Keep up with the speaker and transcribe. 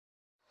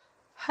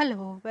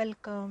Hello,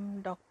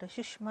 welcome. Dr.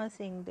 Sushma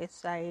Singh this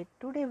side.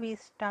 Today we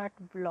start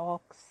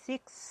block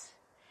 6,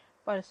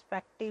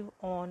 perspective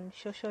on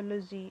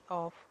sociology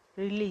of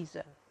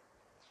religion.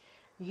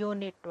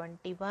 Unit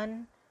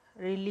 21,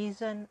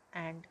 religion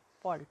and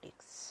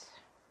politics.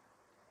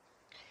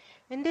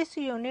 In this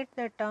unit,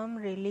 the term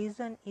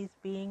religion is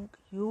being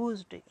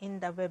used in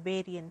the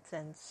Weberian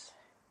sense.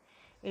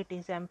 It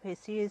is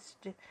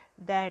emphasized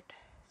that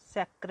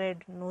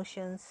sacred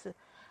notions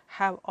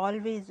have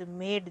always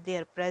made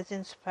their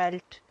presence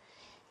felt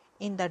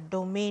in the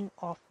domain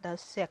of the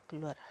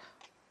secular.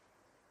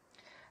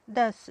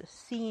 Thus,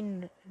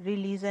 seen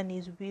religion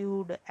is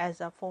viewed as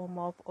a form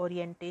of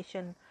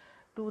orientation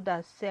to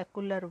the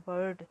secular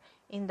world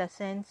in the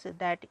sense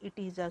that it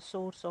is a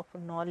source of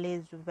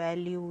knowledge,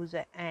 values,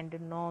 and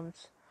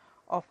norms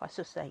of a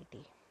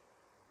society.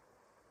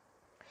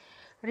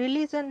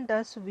 Religion,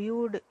 thus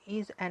viewed,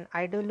 is an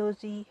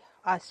ideology,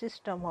 a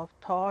system of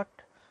thought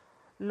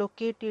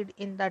located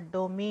in the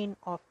domain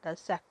of the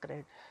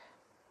sacred,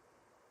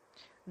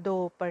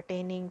 though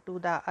pertaining to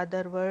the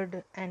other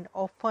world and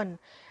often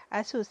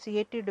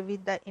associated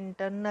with the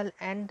internal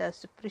and the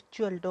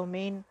spiritual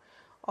domain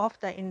of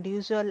the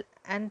individual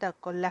and the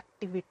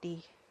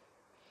collectivity.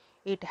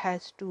 It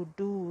has to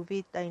do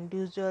with the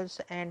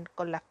individuals and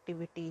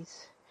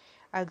collectivities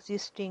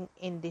existing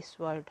in this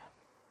world,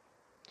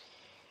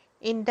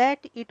 in that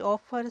it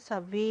offers a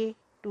way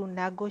to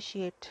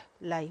negotiate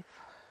life.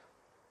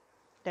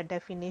 The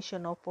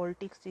definition of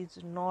politics is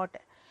not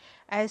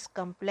as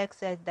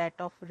complex as that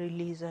of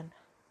religion.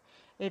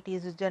 It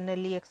is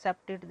generally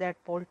accepted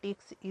that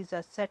politics is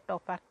a set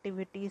of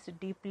activities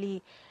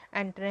deeply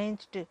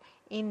entrenched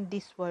in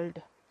this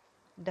world,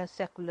 the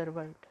secular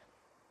world.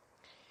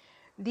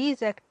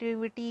 These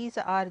activities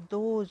are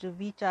those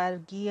which are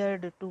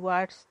geared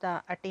towards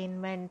the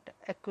attainment,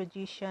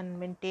 acquisition,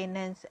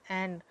 maintenance,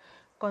 and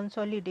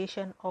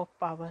consolidation of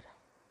power.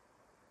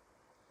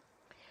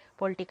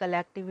 Political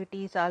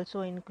activities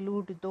also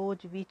include those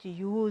which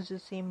use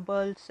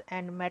symbols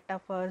and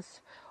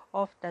metaphors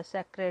of the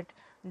sacred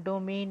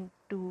domain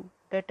to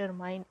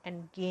determine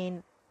and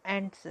gain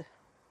ends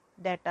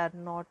that are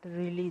not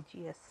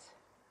religious.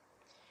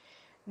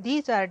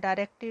 These are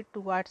directed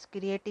towards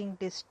creating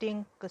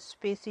distinct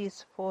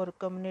spaces for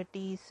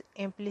communities,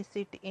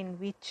 implicit in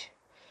which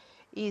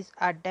is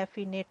a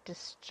definite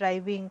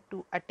striving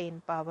to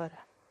attain power.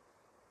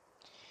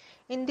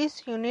 In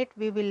this unit,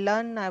 we will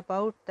learn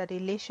about the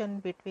relation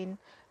between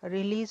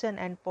religion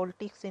and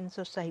politics in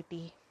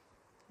society.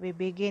 We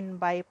begin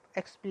by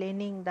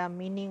explaining the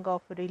meaning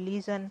of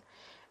religion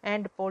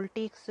and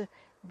politics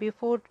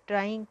before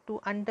trying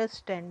to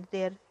understand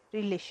their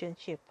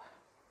relationship.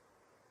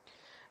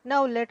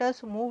 Now let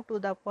us move to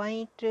the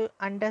point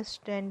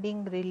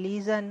understanding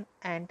religion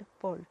and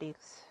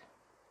politics.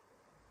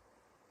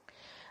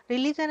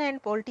 Religion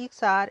and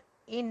politics are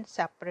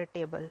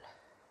inseparable.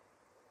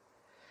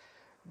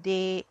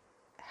 They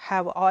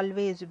have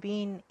always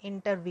been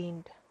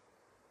intertwined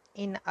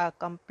in a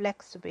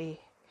complex way.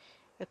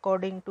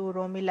 According to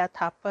Romila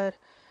Thapar,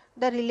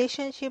 the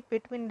relationship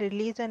between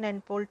religion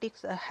and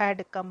politics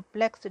had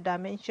complex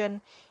dimension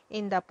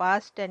in the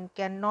past and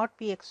cannot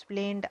be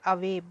explained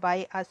away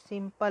by a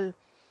simple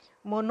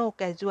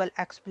monocausal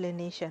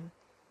explanation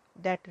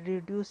that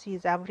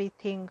reduces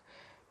everything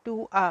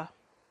to a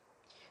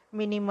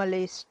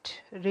minimalist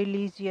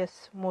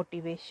religious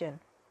motivation.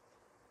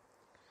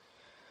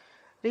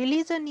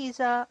 Religion is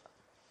a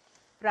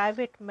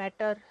private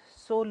matter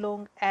so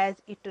long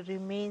as it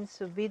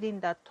remains within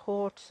the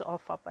thoughts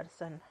of a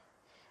person.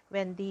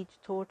 When these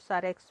thoughts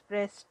are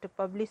expressed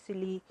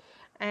publicly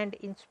and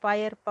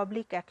inspire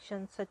public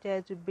action such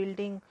as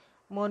building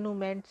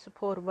monuments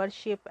for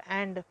worship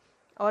and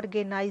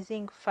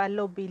organizing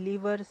fellow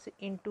believers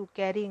into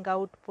carrying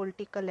out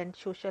political and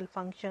social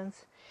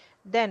functions,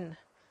 then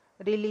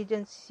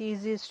religion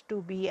ceases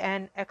to be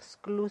an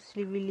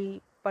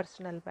exclusively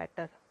personal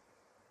matter.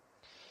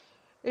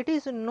 It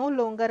is no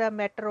longer a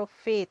matter of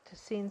faith,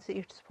 since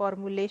its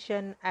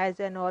formulation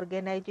as an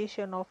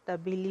organization of the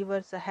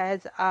believers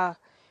has a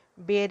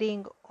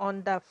bearing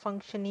on the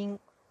functioning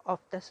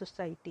of the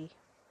society.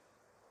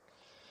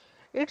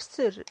 Its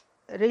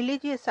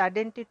religious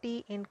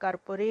identity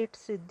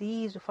incorporates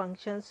these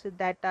functions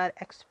that are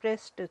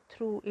expressed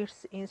through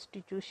its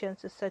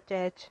institutions such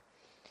as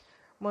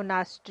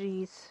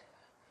monasteries,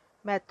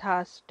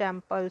 mathas,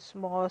 temples,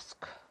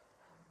 mosques,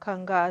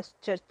 khangas,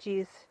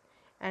 churches,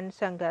 and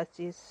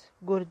sangasis,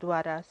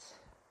 gurdwaras.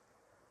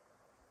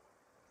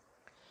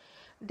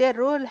 Their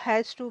role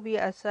has to be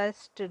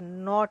assessed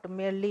not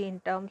merely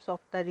in terms of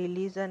the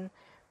religion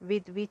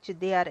with which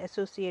they are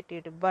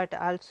associated, but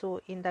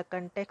also in the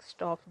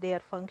context of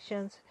their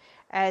functions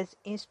as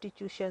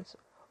institutions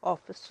of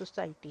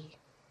society.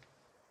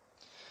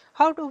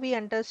 How do we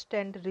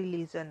understand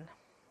religion?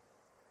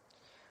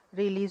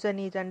 Religion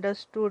is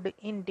understood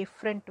in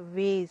different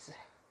ways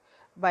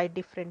by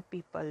different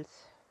peoples.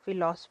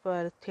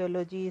 Philosophers,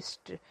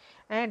 theologists,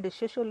 and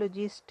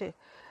sociologists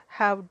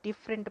have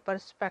different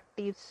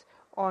perspectives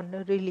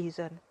on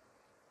religion.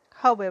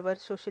 However,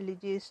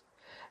 sociologists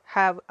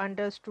have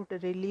understood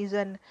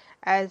religion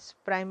as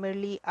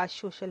primarily a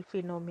social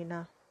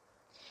phenomena.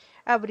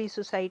 Every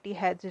society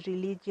has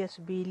religious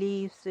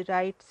beliefs,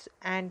 rites,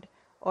 and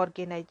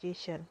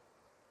organization.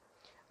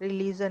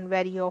 Religion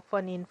very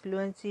often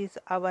influences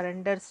our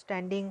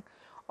understanding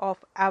of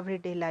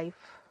everyday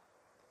life.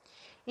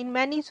 In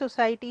many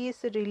societies,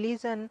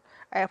 religion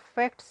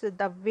affects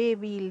the way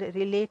we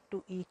relate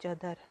to each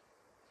other.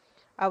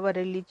 Our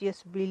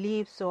religious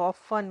beliefs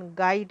often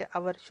guide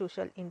our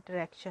social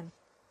interaction.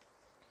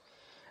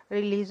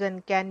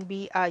 Religion can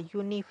be a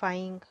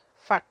unifying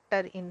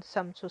factor in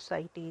some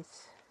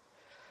societies.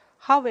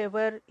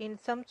 However, in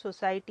some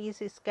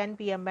societies, it can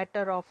be a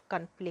matter of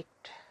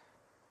conflict.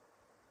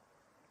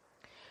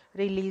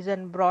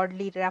 Religion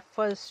broadly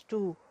refers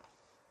to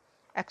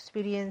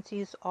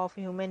experiences of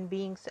human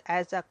beings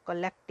as a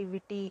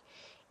collectivity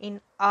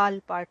in all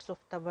parts of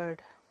the world.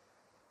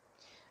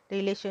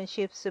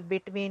 Relationships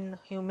between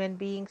human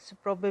beings,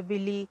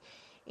 probably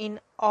in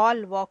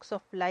all walks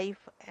of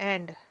life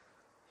and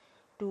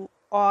to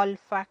all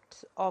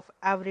facts of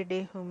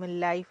everyday human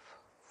life,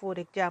 for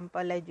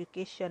example,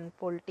 education,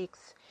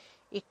 politics,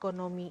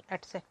 economy,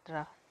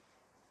 etc.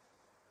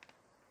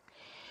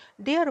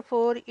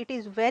 Therefore, it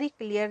is very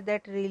clear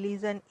that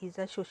religion is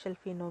a social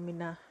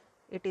phenomena.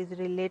 It is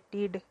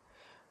related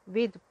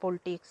with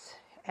politics,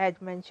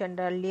 as mentioned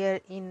earlier,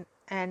 in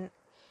an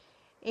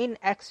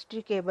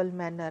inextricable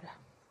manner.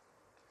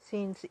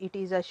 Since it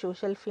is a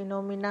social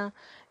phenomena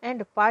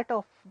and part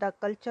of the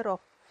culture of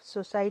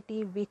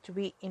society which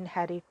we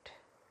inherit.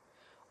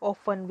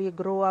 Often we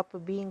grow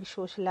up being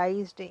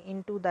socialized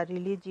into the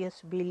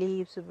religious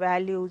beliefs,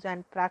 values,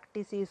 and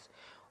practices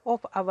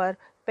of our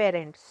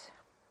parents.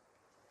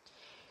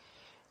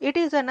 It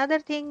is another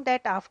thing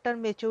that after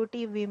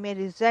maturity we may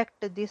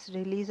reject this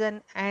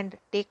religion and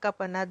take up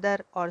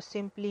another, or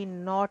simply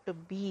not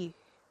be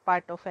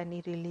part of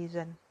any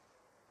religion.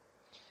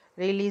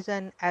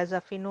 Religion as a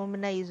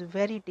phenomena is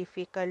very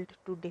difficult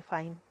to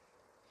define,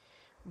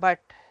 but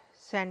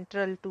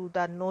central to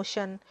the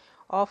notion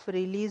of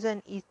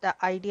religion is the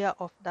idea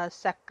of the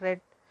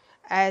sacred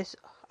as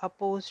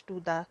opposed to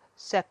the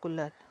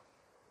secular,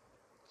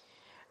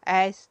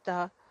 as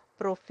the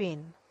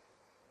profane.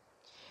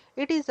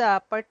 It is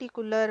a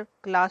particular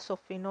class of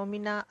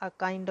phenomena, a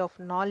kind of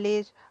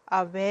knowledge,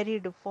 a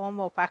varied form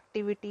of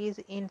activities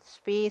in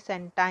space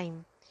and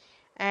time,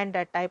 and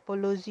a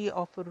typology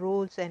of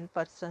roles and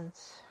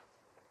persons.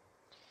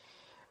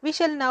 We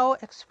shall now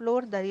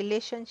explore the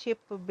relationship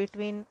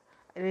between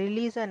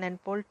religion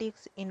and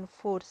politics in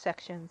 4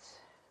 sections.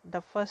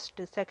 The first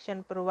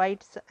section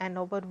provides an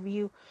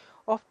overview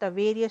of the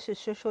various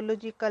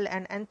sociological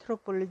and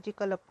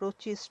anthropological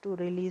approaches to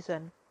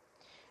religion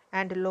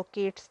and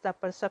locates the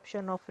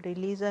perception of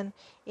religion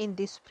in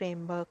this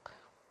framework.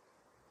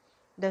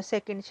 The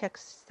second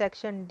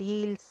section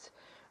deals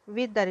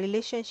with the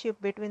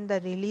relationship between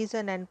the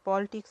religion and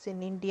politics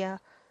in India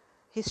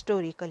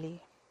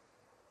historically.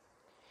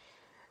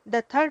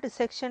 The third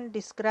section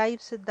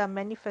describes the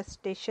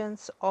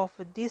manifestations of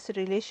this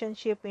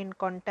relationship in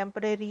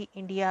contemporary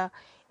India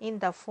in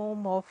the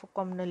form of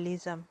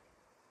communalism,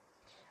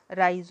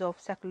 rise of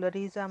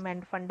secularism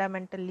and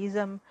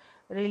fundamentalism,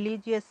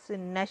 religious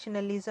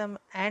nationalism,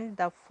 and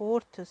the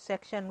fourth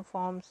section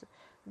forms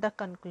the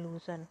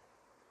conclusion.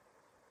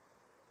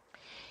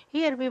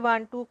 Here we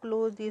want to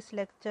close this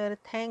lecture.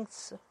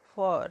 Thanks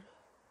for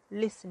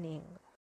listening.